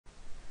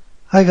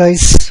Hi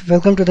guys,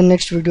 welcome to the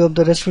next video of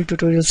the RESTful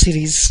tutorial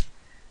series.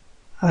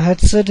 I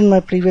had said in my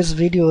previous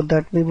video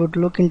that we would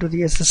look into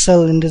the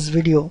SSL in this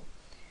video,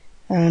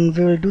 and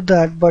we will do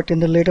that but in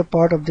the later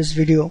part of this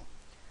video.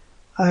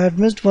 I had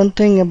missed one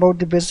thing about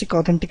the basic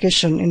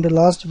authentication in the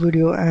last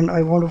video, and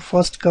I want to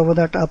first cover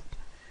that up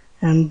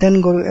and then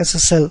go to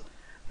SSL.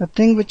 The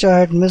thing which I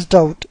had missed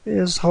out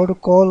is how to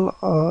call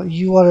a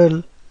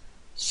URL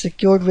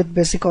secured with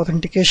basic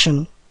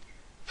authentication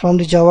from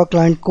the Java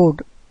client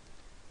code.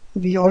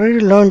 We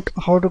already learnt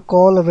how to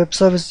call a web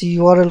service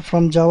URL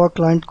from Java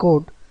client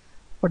code,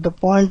 but the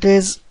point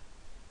is,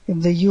 if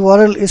the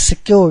URL is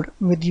secured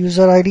with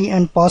user ID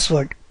and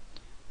password,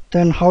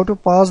 then how to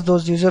pass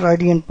those user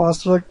ID and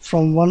password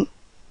from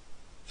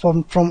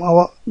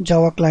our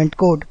Java client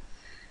code.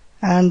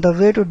 And the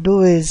way to do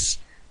is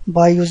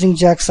by using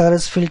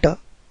JAX-RS filter.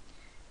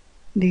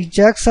 The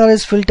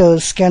JAX-RS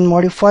filters can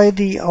modify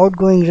the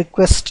outgoing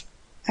request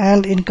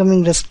and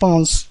incoming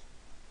response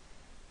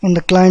in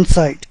the client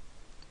side.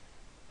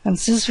 And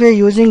since we are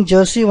using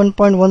Jersey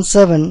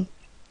 1.17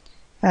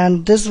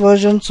 and this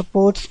version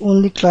supports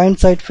only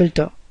client-side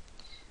filter,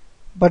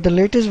 but the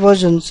latest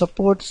version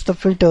supports the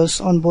filters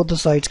on both the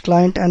sides,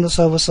 client and the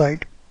server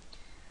side.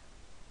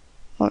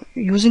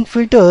 Using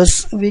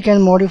filters, we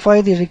can modify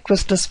the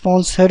request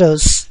response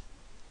headers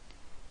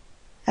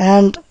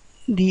and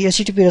the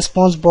HTTP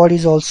response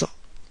bodies also.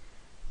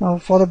 Now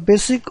for the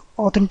basic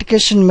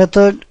authentication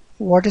method,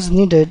 what is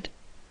needed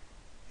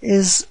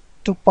is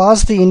to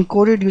pass the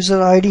encoded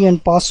user ID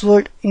and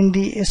password in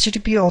the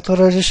HTTP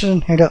authorization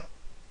header.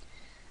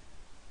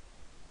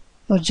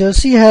 Now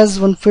Jersey has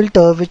one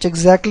filter which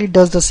exactly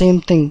does the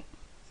same thing.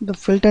 The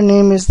filter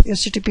name is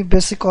HTTP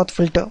basic auth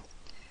filter.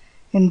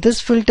 In this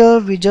filter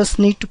we just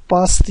need to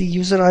pass the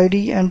user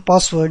ID and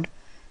password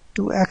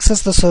to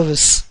access the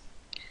service,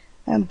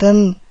 and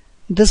then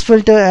this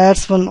filter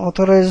adds one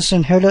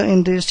authorization header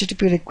in the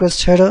HTTP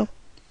request header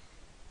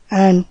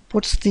and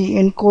puts the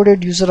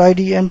encoded user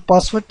ID and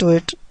password to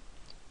it.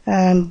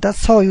 And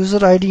that's how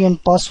user ID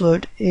and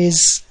password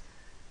is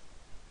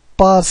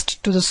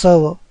passed to the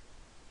server,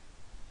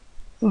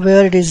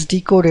 where it is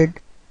decoded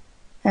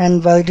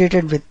and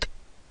validated with.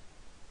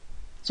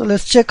 So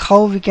let's check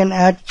how we can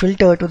add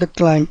filter to the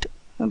client.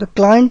 Now the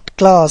client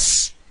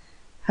class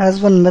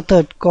has one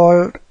method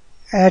called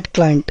add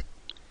client,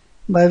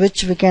 by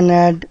which we can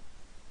add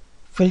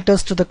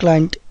filters to the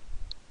client.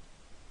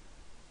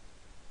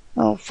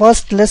 Now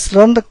first let's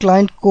run the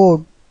client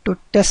code to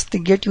test the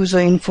get user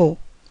info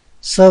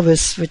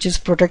service, which is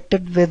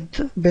protected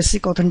with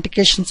basic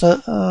authentication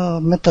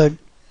method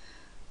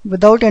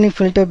without any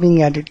filter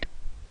being added.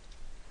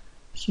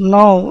 So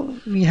now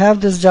we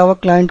have this Java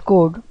client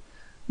code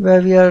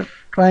where we are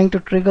trying to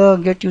trigger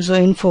get user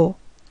info,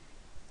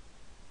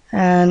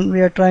 and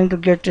we are trying to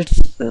get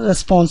its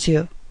response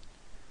here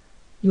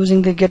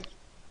using the get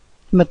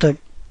method.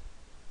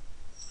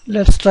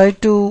 Let's try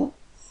to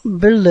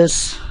build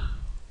this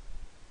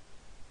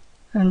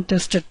and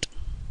test it.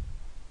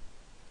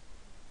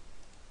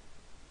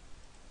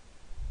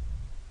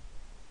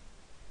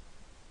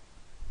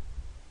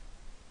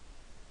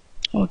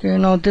 Okay,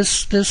 now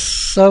this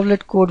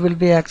servlet code will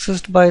be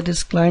accessed by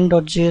this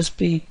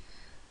client.jsp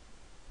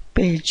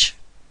page.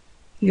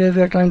 Here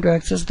we are trying to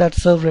access that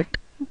servlet.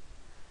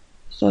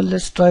 So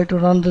let's try to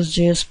run this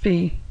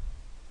JSP.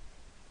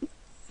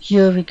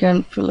 Here we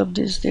can fill up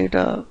this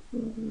data.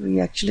 We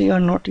actually are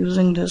not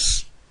using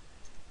this.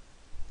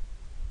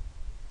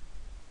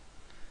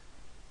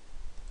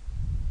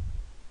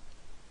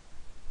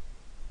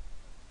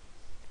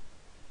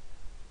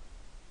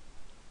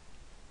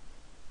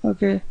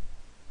 Okay.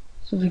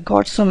 So we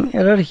got some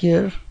error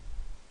here.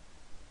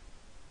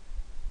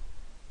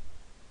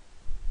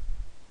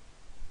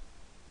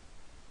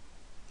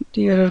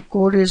 The error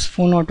code is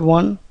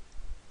 401,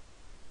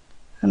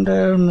 and the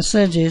error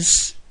message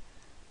is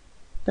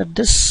that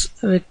this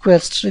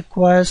request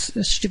requires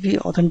HTTP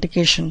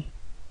authentication.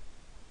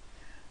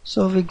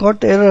 So we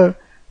got the error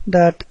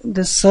that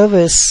this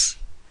service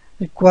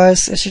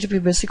requires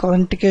HTTP basic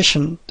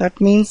authentication. That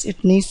means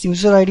it needs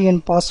user ID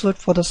and password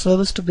for the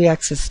service to be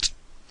accessed.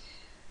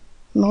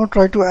 Now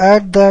try to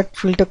add that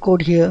filter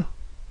code here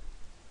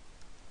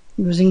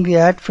using the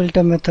add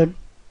filter method.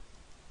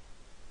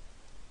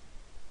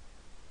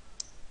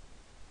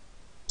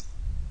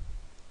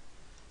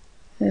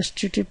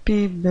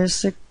 HTTP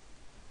basic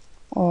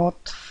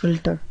auth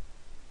filter.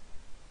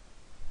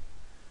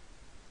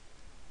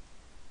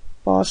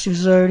 Pass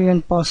user ID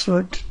and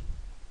password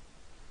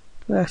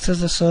to access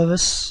the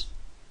service.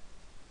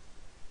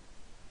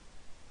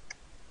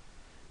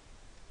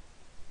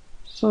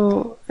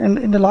 So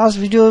in the last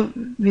video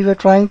we were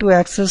trying to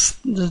access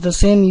the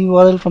same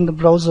URL from the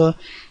browser,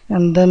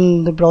 and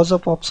then the browser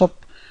pops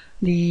up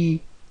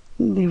the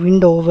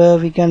window where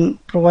we can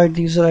provide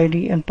the user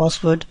ID and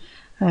password,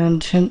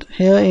 and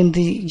here in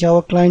the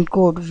Java client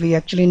code we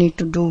actually need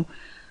to do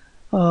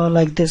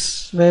like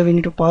this, where we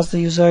need to pass the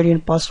user ID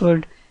and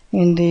password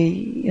in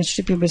the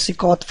HTTP basic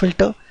auth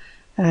filter,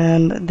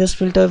 and this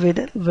filter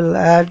will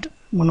add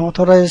one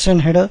authorization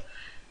header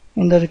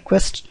in the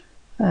request,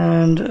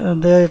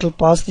 and there it will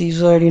pass the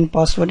user ID and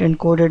password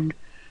encoded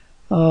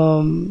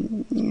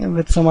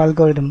with some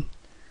algorithm.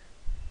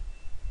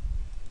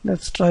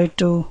 Let's try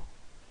to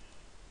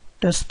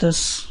test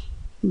this,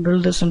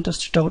 build this and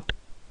test it out.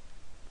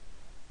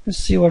 Let's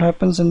see what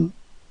happens in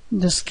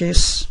this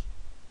case.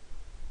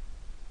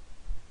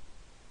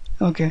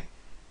 Okay,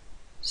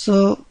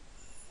 so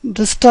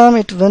this time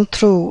it went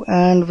through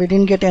and we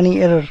didn't get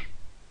any error,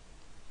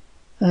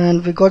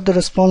 and we got the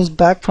response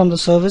back from the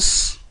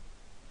service.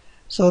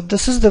 So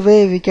this is the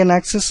way we can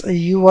access a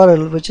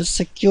URL which is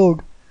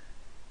secured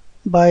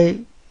by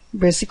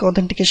basic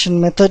authentication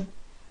method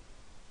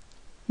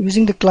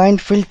using the client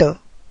filter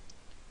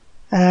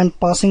and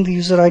passing the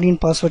user ID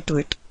and password to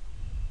it.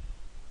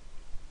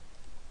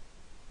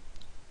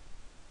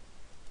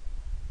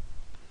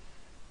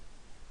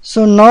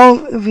 So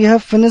now we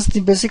have finished the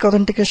basic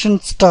authentication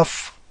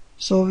stuff,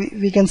 so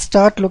we can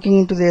start looking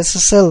into the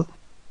SSL.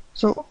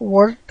 So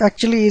what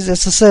actually is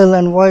SSL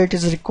and why it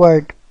is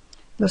required?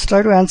 Let's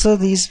try to answer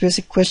these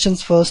basic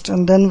questions first,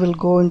 and then we'll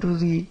go into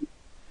the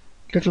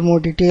little more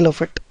detail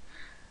of it.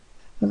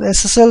 The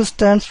SSL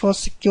stands for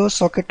Secure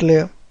Socket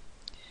Layer.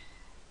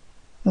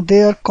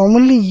 They are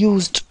commonly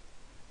used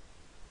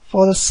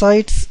for the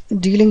sites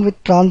dealing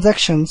with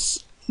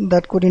transactions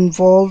that could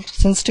involve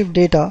sensitive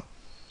data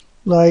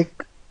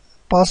like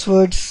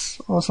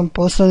passwords or some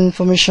personal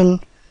information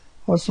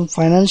or some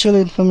financial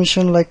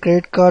information like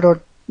credit card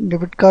or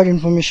debit card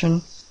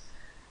information.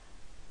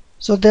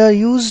 So they are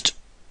used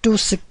to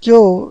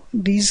secure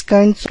these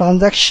kinds of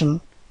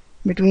transactions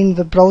between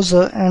the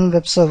browser and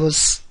web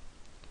servers.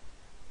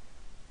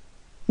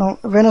 Now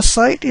when a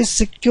site is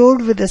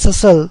secured with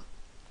SSL,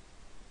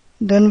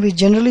 then we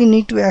generally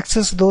need to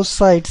access those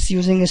sites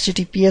using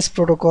HTTPS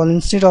protocol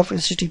instead of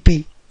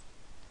HTTP.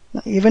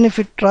 Now, even if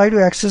we try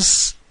to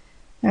access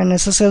an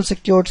SSL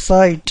secured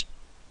site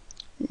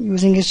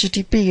using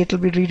HTTP, it will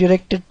be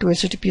redirected to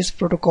HTTPS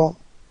protocol.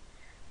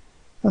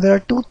 Now, there are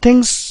two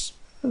things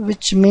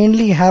which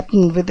mainly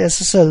happen with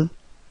SSL.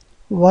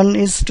 One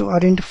is to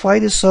identify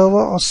the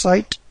server or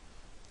site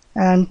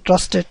and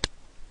trust it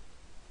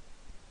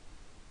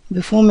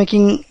before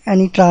making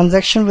any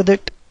transaction with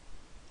it,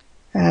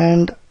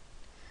 and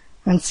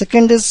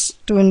second is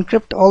to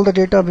encrypt all the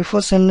data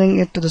before sending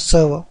it to the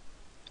server.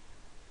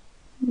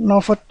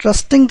 Now for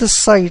trusting the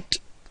site,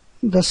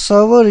 the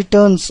server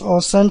returns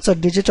or sends a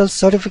digital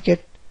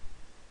certificate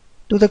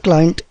to the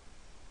client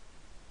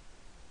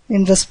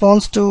in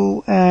response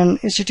to an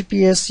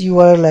HTTPS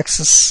URL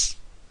access.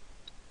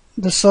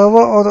 The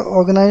server or the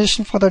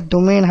organization for the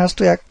domain has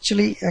to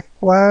actually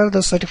acquire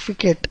the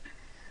certificate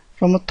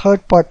from a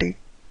third party,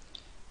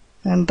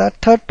 and that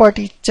third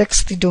party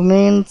checks the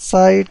domain,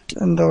 site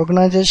and the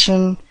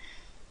organization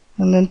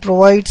and then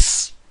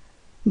provides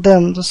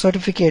them the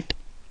certificate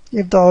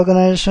if the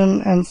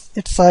organization and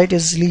its site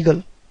is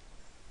legal.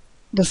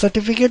 The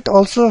certificate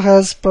also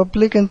has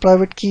public and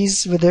private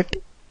keys with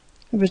it,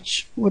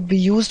 which would be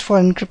used for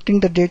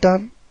encrypting the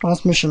data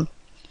transmission.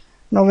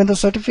 Now when the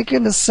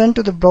certificate is sent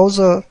to the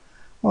browser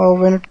or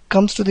when it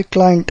comes to the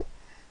client,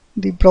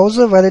 the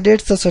browser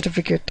validates the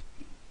certificate.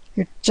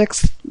 It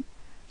checks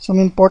some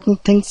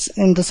important things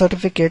in the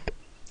certificate,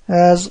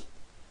 as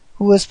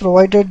who has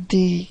provided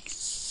the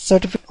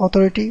certificate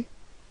authority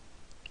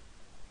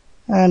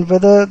and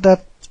whether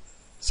that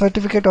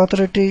certificate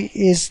authority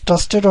is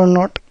trusted or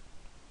not,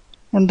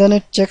 and then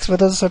it checks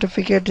whether the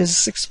certificate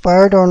is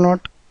expired or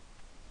not,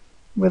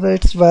 whether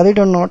it's valid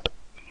or not,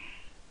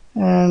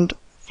 and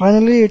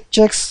finally it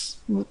checks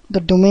the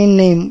domain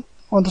name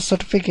on the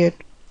certificate,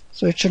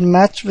 so it should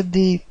match with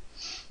the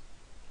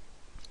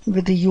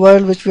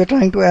URL which we are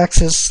trying to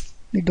access,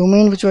 the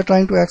domain which we are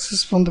trying to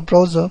access from the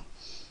browser.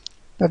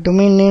 The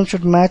domain name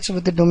should match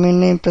with the domain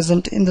name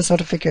present in the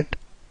certificate.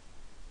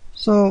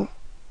 So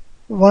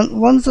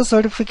once the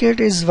certificate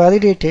is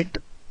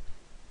validated,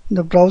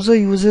 the browser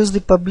uses the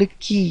public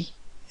key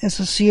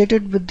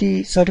associated with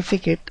the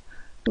certificate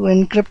to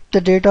encrypt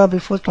the data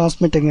before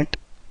transmitting it.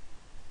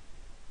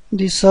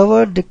 The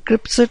server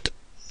decrypts it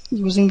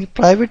using the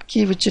private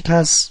key which it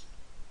has.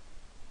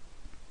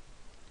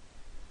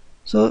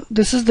 So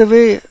this is the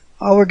way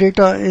our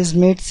data is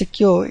made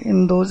secure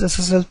in those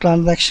SSL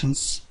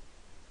transactions.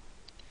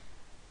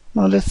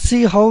 Now let's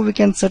see how we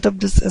can set up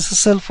this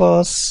SSL for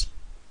us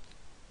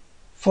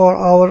for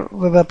our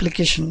web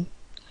application.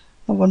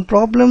 Now, one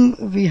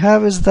problem we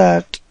have is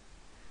that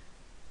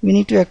we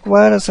need to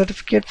acquire a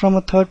certificate from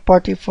a third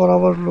party for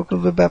our local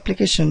web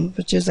application,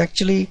 which is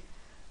actually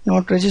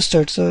not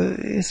registered, so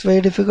it's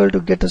very difficult to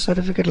get a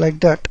certificate like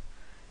that.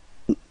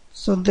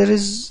 So there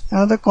is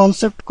another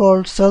concept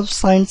called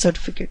self-signed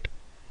certificate,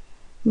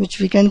 which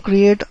we can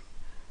create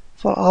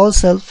for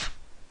ourselves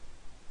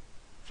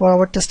for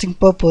our testing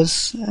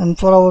purpose and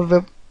for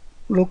our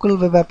local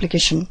web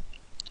application,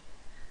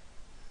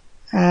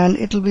 and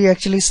it will be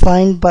actually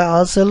signed by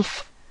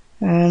ourselves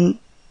and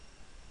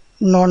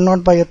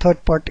not by a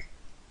third party.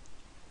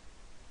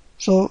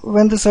 So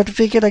when the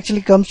certificate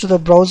actually comes to the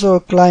browser or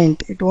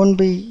client, it won't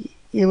be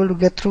able to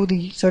get through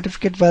the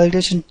certificate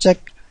validation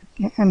check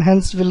and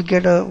hence we'll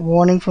get a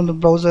warning from the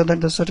browser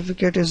that the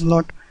certificate is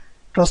not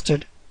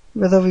trusted,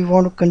 whether we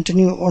want to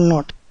continue or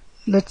not.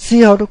 Let's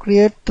see how to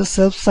create the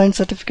self-signed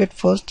certificate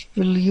first.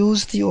 We'll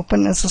use the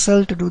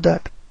OpenSSL to do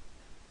that.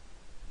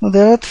 Now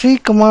there are three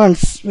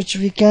commands which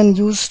we can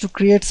use to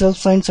create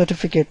self-signed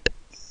certificate,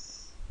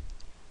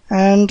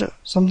 and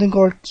something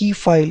called key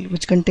file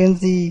which contains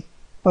the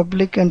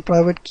public and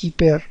private key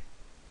pair.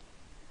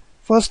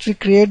 First we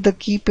create the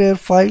key pair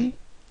file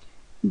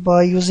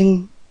by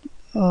using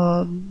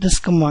this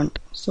command.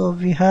 So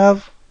we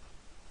have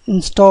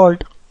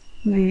installed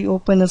the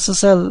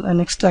OpenSSL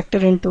and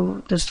extracted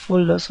into this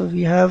folder. So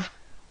we have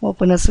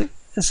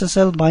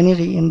OpenSSL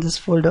binary in this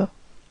folder.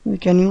 We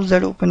can use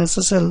that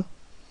OpenSSL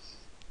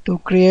to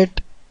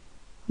create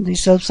the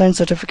self-signed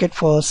certificate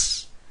for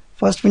us.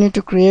 First we need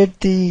to create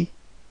the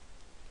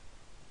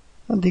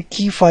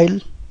key file,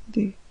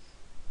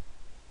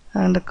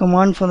 and the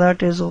command for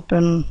that is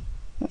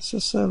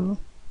OpenSSL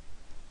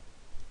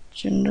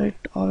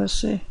generate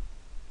RSA.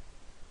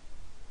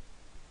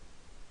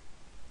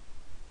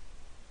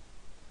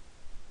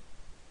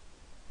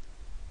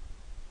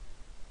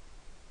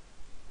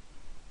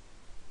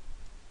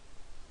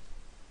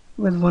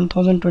 With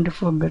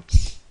 1024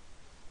 bits.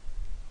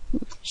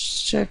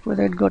 Let's check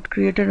whether it got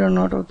created or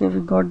not. Okay,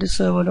 we got the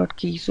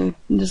server.key. So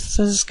this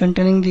is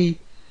containing the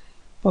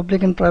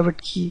public and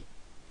private key.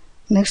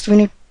 Next we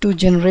need to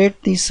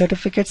generate the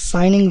certificate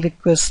signing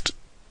request,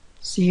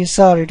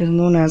 CSR it is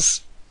known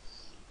as,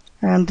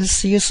 and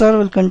this CSR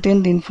will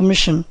contain the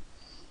information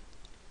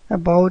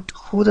about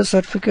who the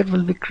certificate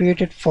will be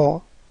created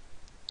for,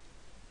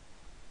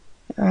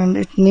 and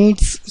it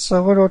needs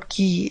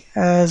server.key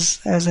as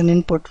an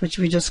input, which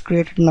we just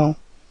created now.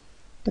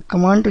 The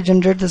command to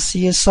generate the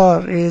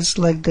CSR is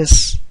like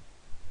this.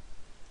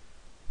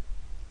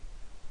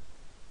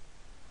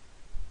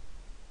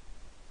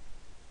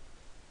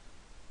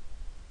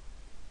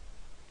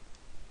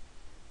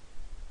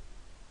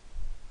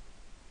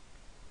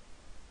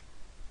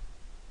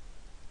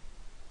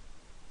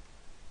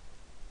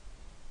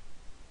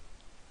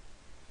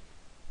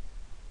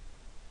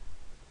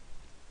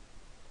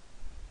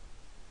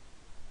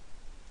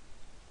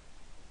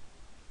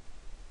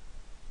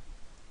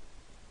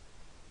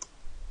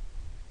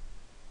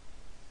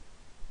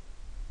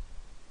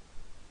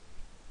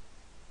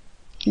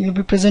 You'll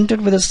be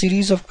presented with a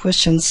series of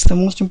questions. The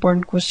most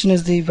important question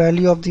is the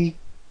value of the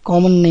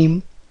common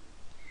name,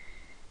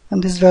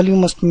 and this value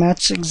must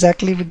match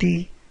exactly with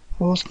the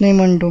host name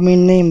and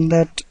domain name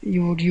that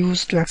you would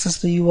use to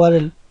access the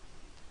URL.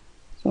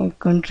 So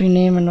country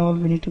name and all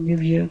we need to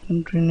give here: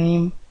 country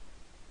name,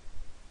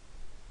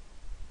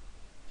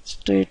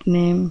 state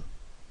name,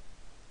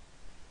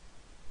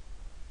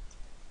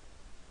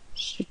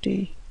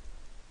 city,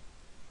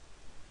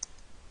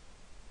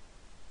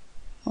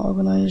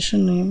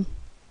 organization name.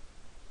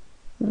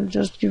 We'll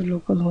just give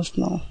localhost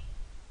now.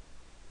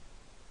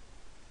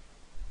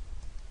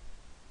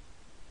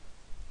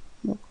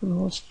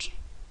 Localhost.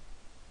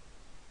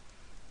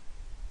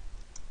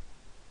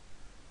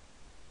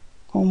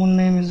 Common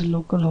name is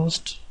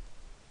localhost.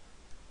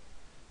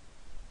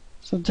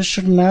 So this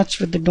should match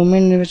with the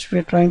domain name which we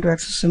are trying to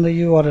access in the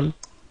URL.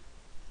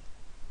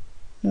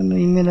 And the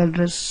email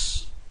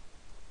address.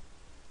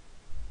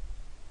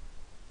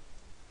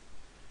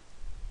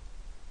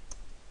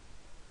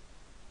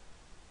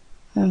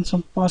 And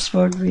some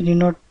password, we did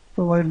not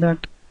provide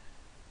that,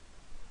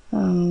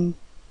 and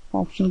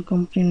optional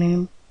company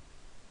name.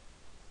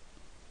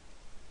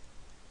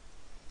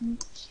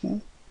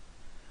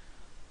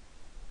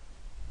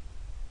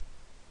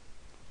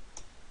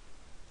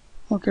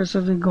 Okay,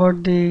 so we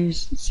got the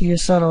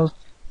CSR out.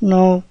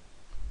 Now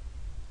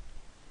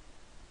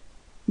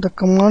the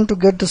command to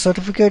get the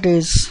certificate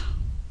is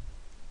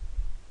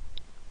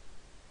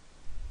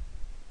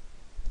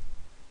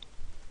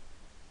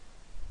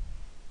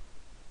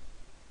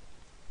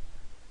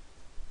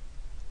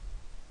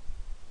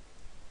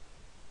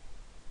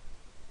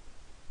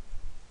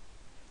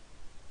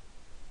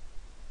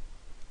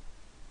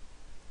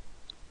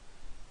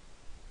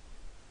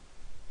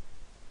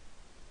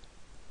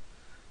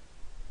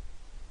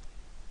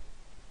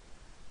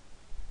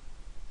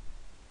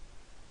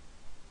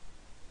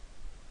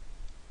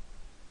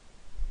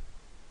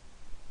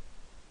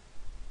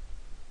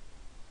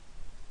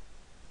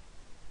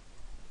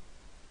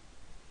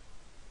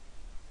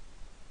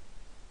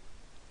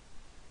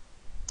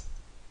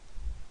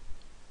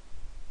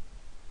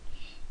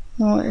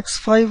now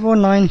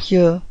X509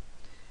 here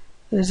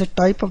is a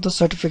type of the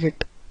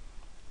certificate,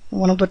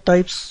 one of the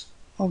types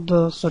of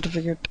the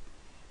certificate.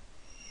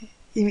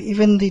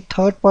 Even the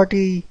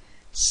third-party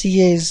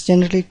CAs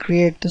generally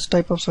create this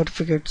type of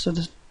certificate, so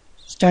this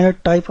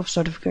standard type of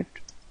certificate.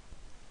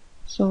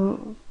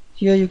 So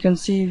here you can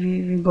see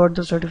we got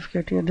the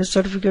certificate here. This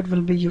certificate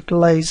will be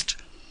utilized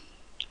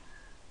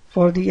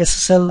for the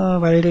SSL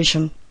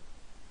validation.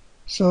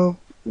 So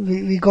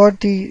we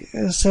got the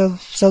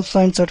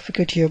self-signed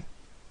certificate here.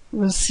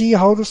 We'll see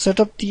how to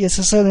set up the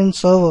SSL in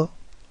server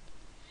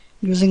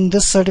using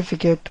this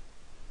certificate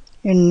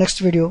in next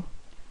video.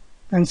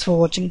 Thanks for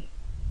watching.